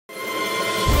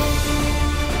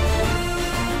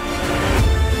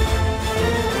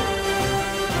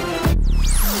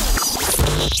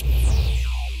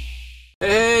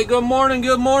good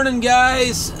morning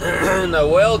guys.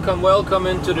 Welcome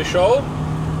into the show.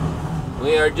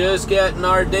 We are just getting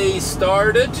our day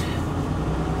started.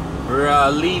 We're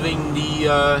leaving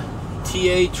the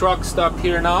TA truck stop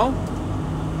here now.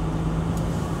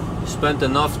 Spent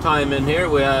enough time in here.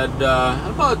 We had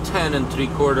about 10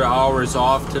 3/4 hours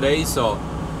off today, so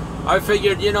I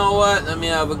figured, you know what, let me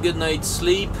have a good night's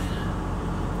sleep.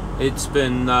 It's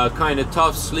been kind of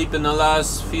tough sleeping the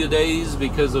last few days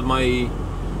because of my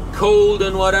cold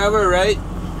and whatever, right?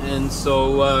 And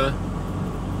so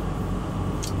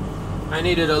I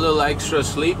needed a little extra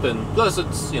sleep, and plus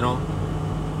it's, you know,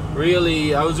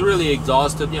 really, I was really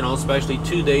exhausted, you know, especially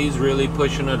 2 days really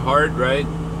pushing it hard, right?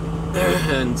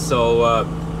 And so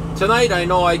tonight I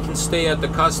know I can stay at the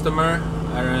customer,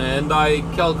 and I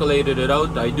calculated it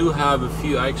out. I do have a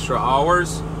few extra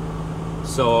hours,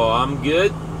 so I'm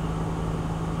good.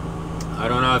 I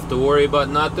don't have to worry about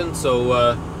nothing.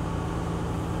 So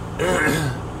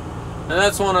and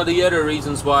that's one of the other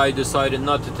reasons why I decided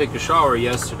not to take a shower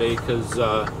yesterday, because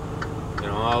you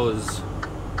know, I was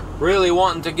really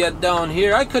wanting to get down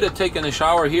here. I could have taken a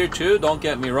shower here too, don't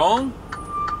get me wrong,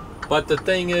 but the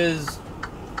thing is,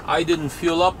 I didn't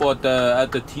fuel up at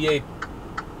the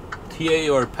TA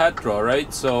or petrol,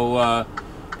 right? So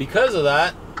because of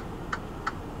that,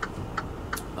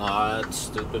 that's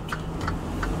stupid.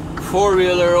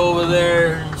 Four-wheeler over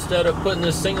there, instead of putting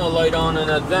the signal light on in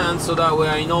advance, so that way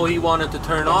I know he wanted to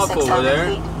turn off over there.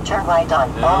 Feet, turn right on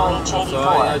OH84, so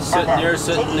I was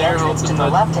sitting there hoping to the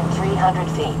left in 300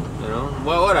 feet. You know,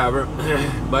 well, whatever.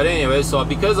 But anyway, so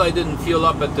because I didn't fuel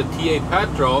up at the TA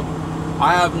petrol,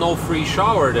 I have no free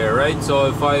shower there, right? So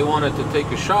if I wanted to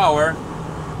take a shower,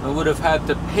 I would have had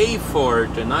to pay for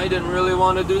it, and I didn't really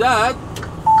want to do that,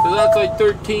 because that's like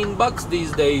 13 bucks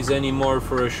these days anymore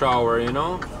for a shower, you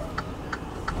know?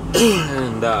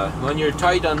 And when you're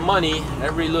tight on money,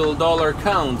 every little dollar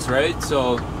counts, right?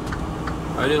 So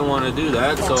I didn't want to do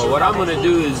that. So what I'm going to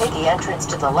do is take the entrance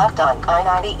to the left on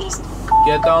I-90 East.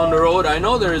 Get down the road. I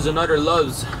know there is another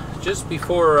Love's just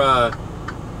before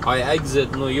I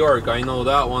exit New York. I know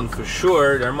that one for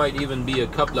sure. There might even be a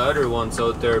couple of other ones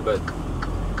out there, but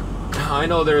I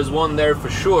know there's one there for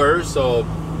sure. So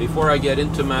before I get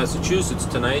into Massachusetts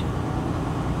tonight,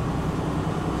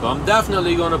 so I'm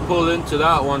definitely going to pull into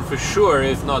that one for sure,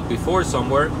 if not before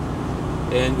somewhere,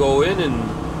 and go in and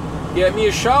get me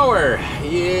a shower.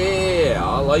 Yeah,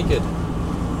 I like it.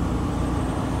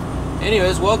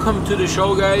 Anyways, welcome to the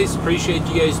show, guys. Appreciate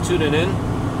you guys tuning in,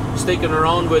 sticking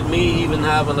around with me, even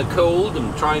having a cold.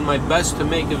 I'm trying my best to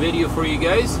make a video for you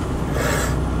guys.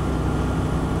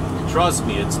 Trust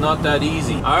me, it's not that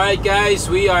easy. Alright guys,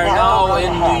 we are now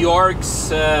in New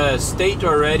York's state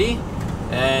already,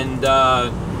 and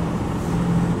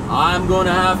I'm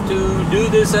gonna have to do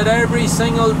this at every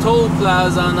single toll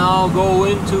plaza now. Go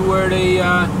into where they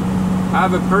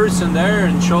have a person there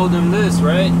and show them this,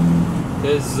 right?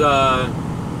 Because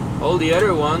all the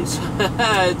other ones,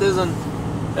 it doesn't.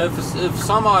 If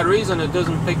some odd reason it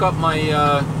doesn't pick up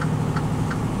my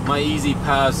my easy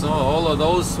pass. Oh, all of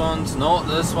those ones. No,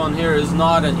 this one here is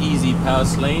not an easy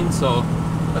pass lane. So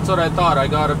that's what I thought. I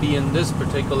gotta be in this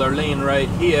particular lane right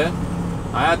here.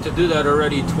 I had to do that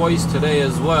already twice today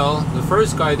as well. The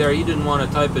first guy there, he didn't want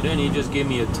to type it in, he just gave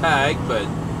me a tag, but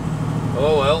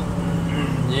oh well.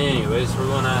 Anyways, we're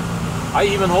gonna, I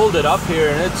even hold it up here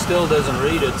and it still doesn't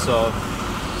read it, so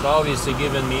it's obviously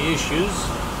giving me issues.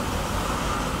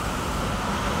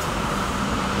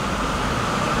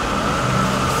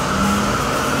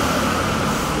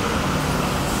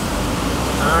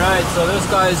 Alright, so this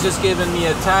guy is just giving me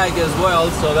a tag as well,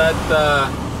 so that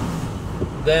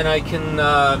then I can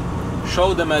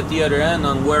show them at the other end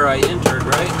on where I entered,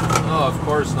 right? Oh, of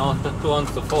course not. It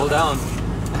wants to fall down.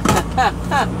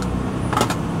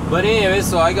 But anyway,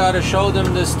 so I gotta show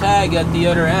them this tag at the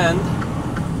other end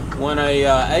when I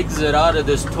exit out of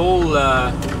this toll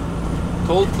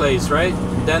place, right?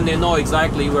 Then they know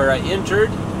exactly where I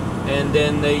entered, and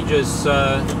then they just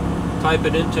type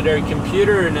it into their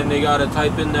computer, and then they gotta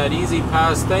type in that easy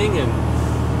pass thing,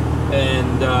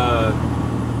 and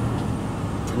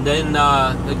then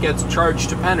it gets charged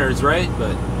to penners, right?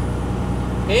 But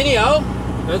anyhow,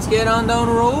 let's get on down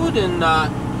the road and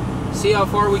see how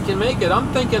far we can make it.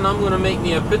 I'm thinking I'm gonna make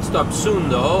me a pit stop soon,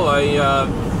 though.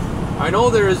 I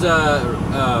know there's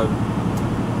a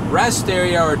rest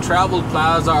area or travel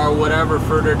plaza or whatever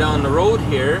further down the road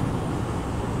here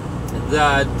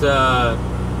that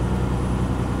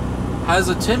has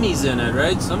a Timmy's in it,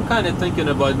 right? So I'm kind of thinking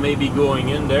about maybe going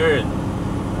in there and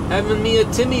having me a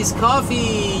Timmy's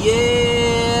coffee.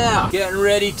 Yeah, getting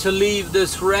ready to leave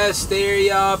this rest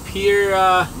area up here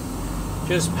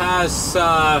just past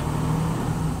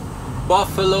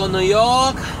Buffalo, New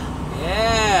York.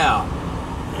 Yeah.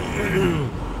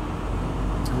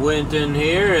 Went in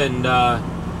here and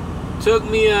took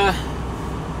me a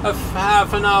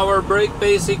half an hour break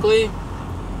basically.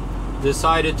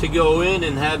 Decided to go in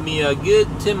and have me a good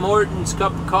Tim Hortons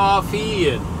cup of coffee,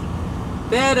 and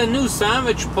they had a new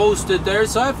sandwich posted there,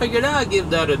 so I figured I'd give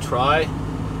that a try.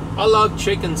 I love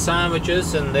chicken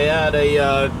sandwiches, and they had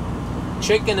a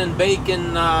chicken and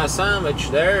bacon sandwich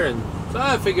there, and so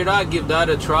I figured I'd give that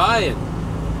a try, and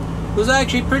it was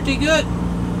actually pretty good.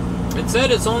 It said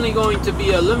it's only going to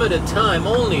be a limited time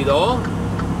only though,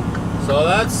 so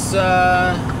that's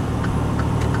a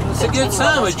good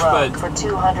sandwich, but for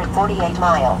 248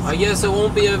 miles. I guess it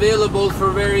won't be available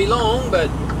for very long, but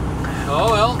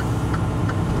oh well.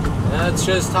 That's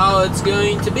just how it's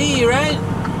going to be, right?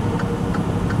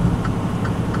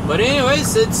 But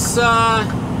anyways, it's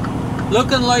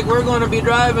looking like we're going to be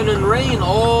driving in rain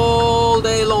all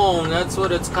day long. That's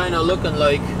what it's kind of looking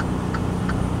like.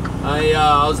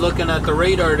 I was looking at the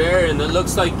radar there, and it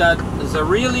looks like that is a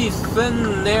really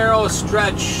thin, narrow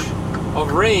stretch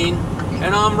of rain,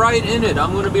 and I'm right in it.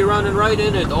 I'm going to be running right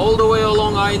in it all the way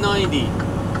along I-90.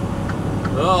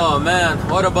 Oh man,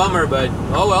 what a bummer, but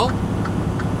oh well.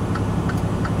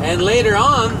 And later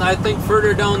on, I think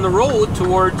further down the road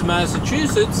towards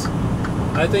Massachusetts,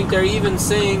 I think they're even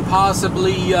saying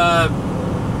possibly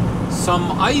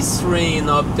some ice rain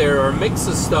up there or mix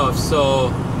of stuff,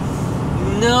 so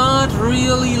not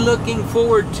really looking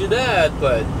forward to that,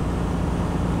 but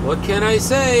what can I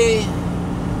say?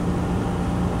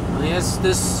 I guess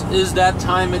this is that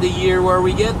time of the year where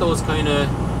we get those kind of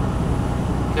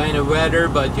weather,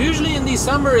 but usually in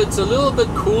December it's a little bit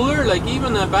cooler, like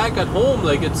even back at home,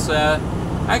 like it's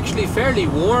actually fairly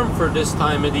warm for this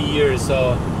time of the year.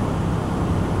 So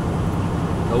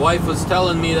the wife was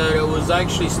telling me that it was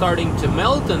actually starting to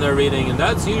melt and everything, and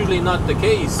that's usually not the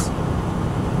case.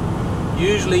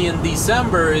 Usually in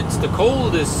December it's the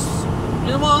coldest,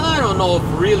 well, I don't know if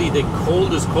really the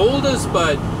coldest,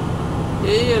 but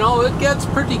you know, it gets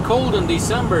pretty cold in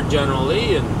December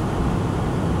generally, and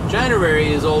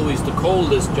January is always the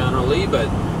coldest generally, but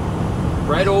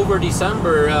right over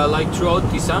December, like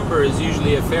throughout December, is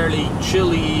usually a fairly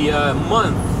chilly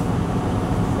month.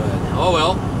 But oh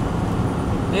well.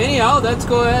 Anyhow, let's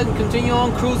go ahead and continue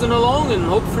on cruising along and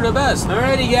hope for the best.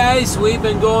 Alrighty guys, we've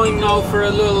been going now for a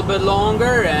little bit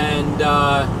longer, and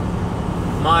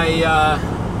my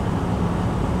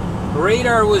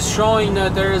radar was showing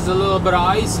that there's a little bit of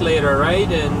ice later, right?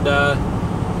 And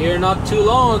here not too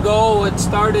long ago, it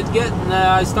started getting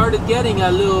I started getting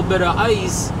a little bit of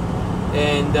ice,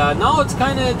 and now it's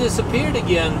kind of disappeared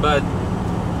again, but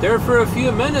there for a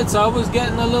few minutes I was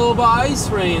getting a little bit of ice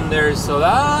rain there, so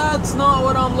that's not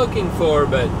what I'm looking for,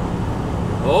 but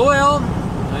oh well,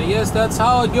 I guess that's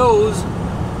how it goes.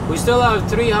 We still have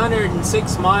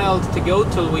 306 miles to go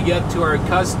till we get to our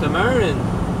customer, and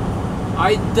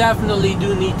I definitely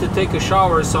do need to take a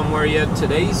shower somewhere yet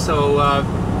today, so I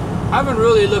haven't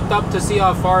really looked up to see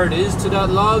how far it is to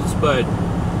that Love's, but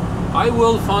I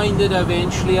will find it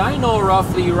eventually. I know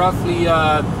roughly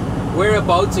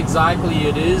whereabouts exactly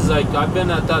it is. Like, I've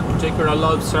been at that particular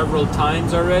Love's several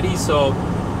times already, so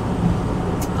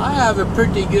I have a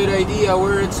pretty good idea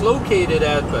where it's located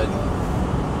at, but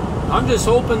I'm just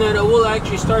hoping that it will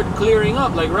actually start clearing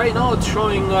up. Like right now it's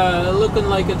showing, looking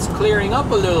like it's clearing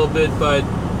up a little bit, but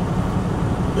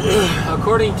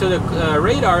according to the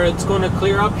radar, it's going to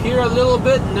clear up here a little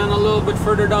bit, and then a little bit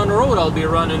further down the road I'll be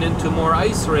running into more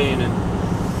ice rain. And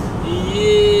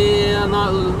yeah,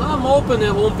 I'm hoping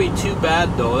it won't be too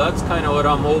bad though. That's kind of what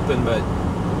I'm hoping. But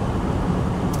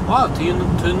wow,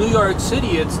 to New York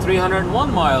City it's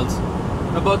 301 miles,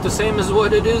 about the same as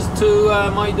what it is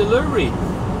to my delivery.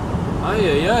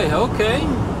 Ay, okay.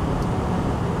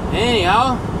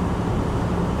 Anyhow,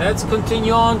 let's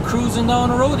continue on cruising down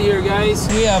the road here, guys.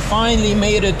 We have finally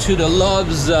made it to the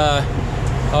Love's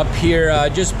up here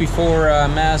just before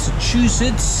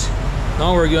Massachusetts.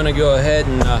 Now we're gonna go ahead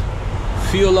and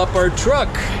fuel up our truck.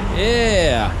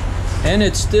 Yeah, and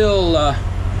it's still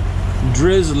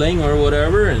drizzling or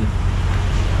whatever. And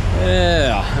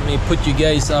yeah, let me put you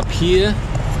guys up here.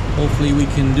 Hopefully we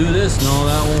can do this. No,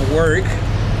 that won't work.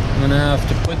 I'm gonna have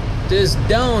to put this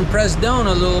down, press down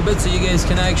a little bit so you guys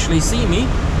can actually see me.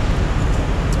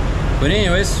 But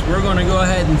anyways, we're gonna go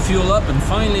ahead and fuel up and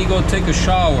finally go take a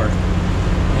shower.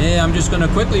 Yeah, I'm just gonna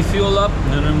quickly fuel up,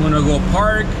 and then I'm gonna go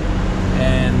park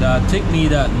and take me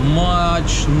that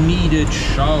much needed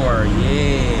shower.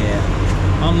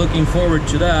 Yeah, I'm looking forward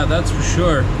to that, that's for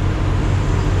sure.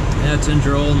 Let's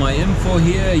enter all my info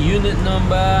here, unit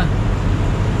number.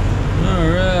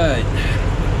 Alright.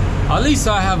 At least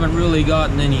I haven't really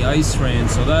gotten any ice rain,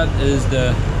 so that is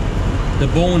the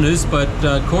bonus. But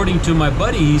according to my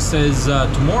buddy, he says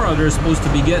tomorrow they're supposed to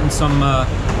be getting some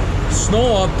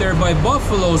snow up there by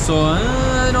Buffalo, so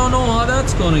I don't know how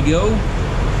that's gonna go.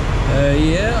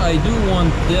 Yeah, I do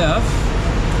want DEF.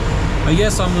 I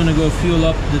guess I'm gonna go fuel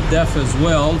up the DEF as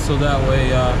well, so that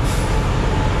way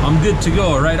I'm good to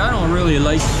go, right? I don't really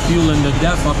like fueling the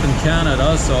DEF up in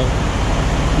Canada, so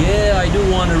yeah, I do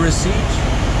want a receipt.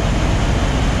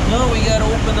 Now we gotta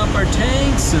open up our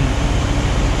tanks and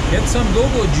get some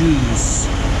go-go juice.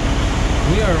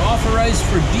 We are authorized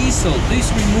for diesel.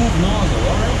 Please remove nozzle,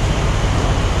 alright?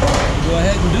 Go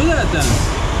ahead and do that then.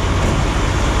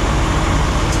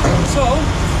 So,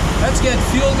 let's get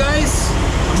fuel, guys.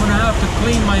 I'm gonna have to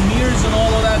clean my mirrors and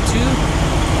all of that too.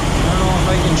 I don't know if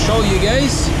I can show you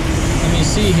guys. Let me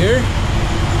see here.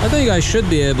 I think I should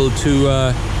be able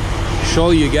to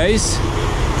show you guys.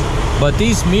 But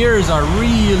these mirrors are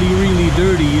really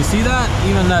dirty. You see that?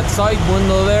 Even that side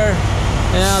window there.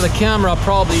 Yeah, the camera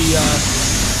probably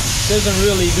doesn't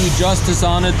really do justice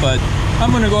on it, but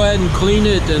I'm gonna go ahead and clean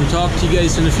it and talk to you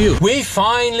guys in a few. We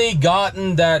finally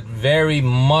gotten that very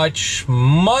much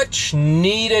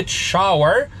needed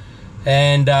shower,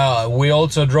 and we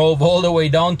also drove all the way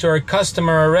down to our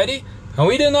customer already, and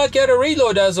we did not get a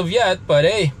reload as of yet, but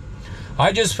hey,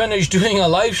 I just finished doing a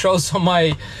live show, so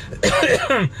my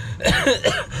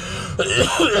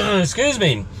excuse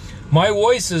me, my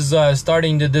voice is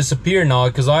starting to disappear now,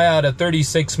 because I had a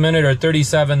 36-minute or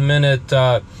 37-minute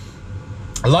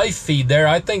live feed there.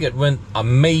 I think it went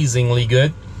amazingly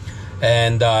good,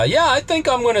 and yeah, I think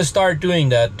I'm gonna start doing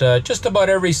that just about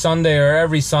every Sunday, or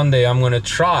every Sunday I'm gonna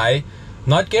try.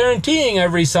 Not guaranteeing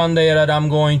every Sunday that I'm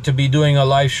going to be doing a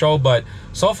live show, but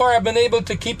so far I've been able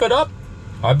to keep it up.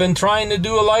 I've been trying to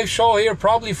do a live show here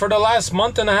probably for the last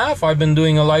month and a half. I've been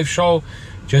doing a live show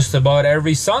just about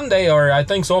every Sunday, or I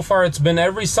think so far it's been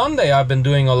every Sunday I've been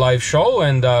doing a live show,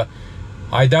 and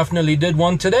I definitely did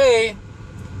one today.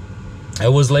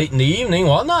 It was late in the evening.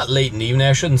 Well, not late in the evening,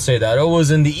 I shouldn't say that. It was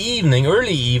in the evening,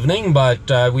 early evening,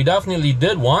 but we definitely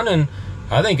did one, and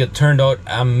I think it turned out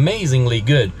amazingly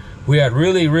good. We had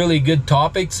really good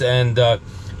topics, and I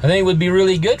think it would be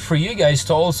really good for you guys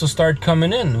to also start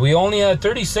coming in. We only had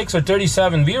 36 or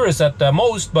 37 viewers at the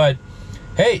most, but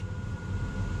hey,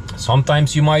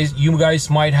 sometimes you guys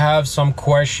might have some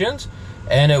questions,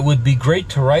 and it would be great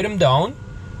to write them down,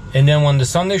 and then when the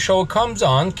Sunday show comes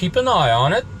on, keep an eye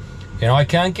on it. You know, I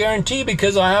can't guarantee,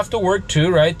 because I have to work too,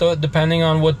 right? Depending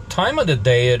on what time of the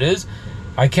day it is,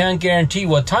 I can't guarantee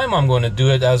what time I'm going to do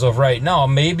it as of right now.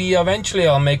 Maybe eventually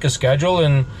I'll make a schedule,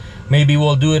 and maybe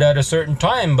we'll do it at a certain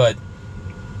time,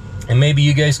 and maybe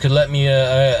you guys could let me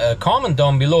a comment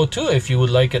down below too if you would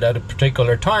like it at a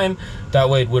particular time. That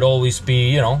way it would always be,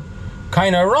 you know,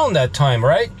 kind of around that time,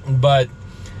 right? But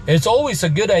it's always a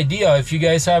good idea, if you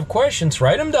guys have questions,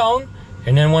 write them down,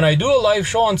 and then when I do a live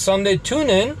show on Sunday, tune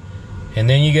in, and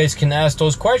then you guys can ask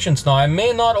those questions. Now, I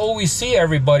may not always see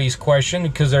everybody's question,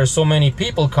 because there's so many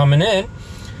people coming in,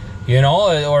 you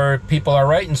know, or people are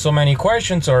writing so many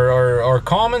questions or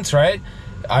comments, right?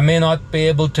 I may not be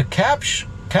able to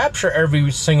capture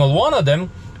every single one of them,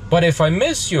 but if I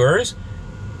miss yours,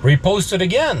 repost it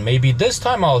again. Maybe this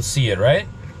time I'll see it, right?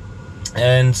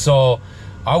 And so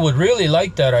I would really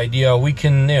like that idea. We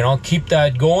can, you know, keep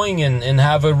that going and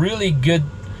have a really good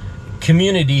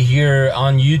community here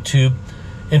on YouTube,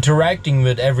 interacting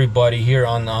with everybody here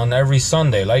on every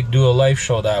Sunday, like do a live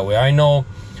show that way. I know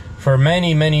for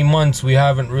many months we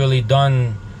haven't really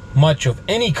done much of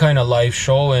any kind of live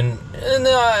show, and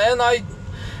I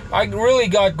really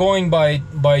got going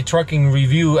by Trucking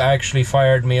Review actually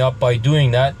fired me up by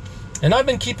doing that, and I've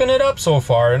been keeping it up so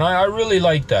far, and I really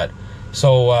like that.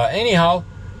 So anyhow,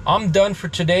 I'm done for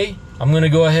today. I'm gonna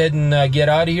go ahead and get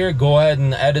out of here, go ahead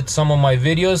and edit some of my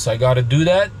videos. I gotta do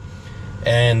that,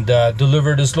 and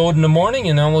deliver this load in the morning,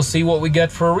 and then we'll see what we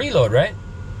get for a reload, right?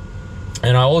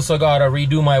 And I also gotta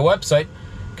redo my website,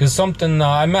 because something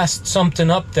I messed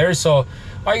something up there, so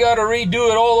I gotta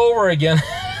redo it all over again.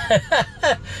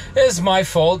 It's my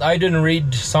fault. I didn't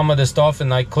read some of the stuff,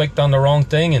 and I clicked on the wrong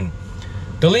thing and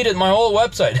deleted my whole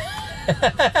website.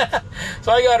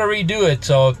 So I gotta redo it.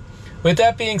 So with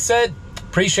that being said,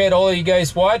 appreciate all of you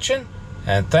guys watching,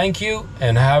 and thank you,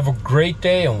 and have a great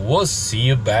day, and we'll see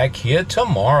you back here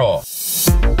tomorrow.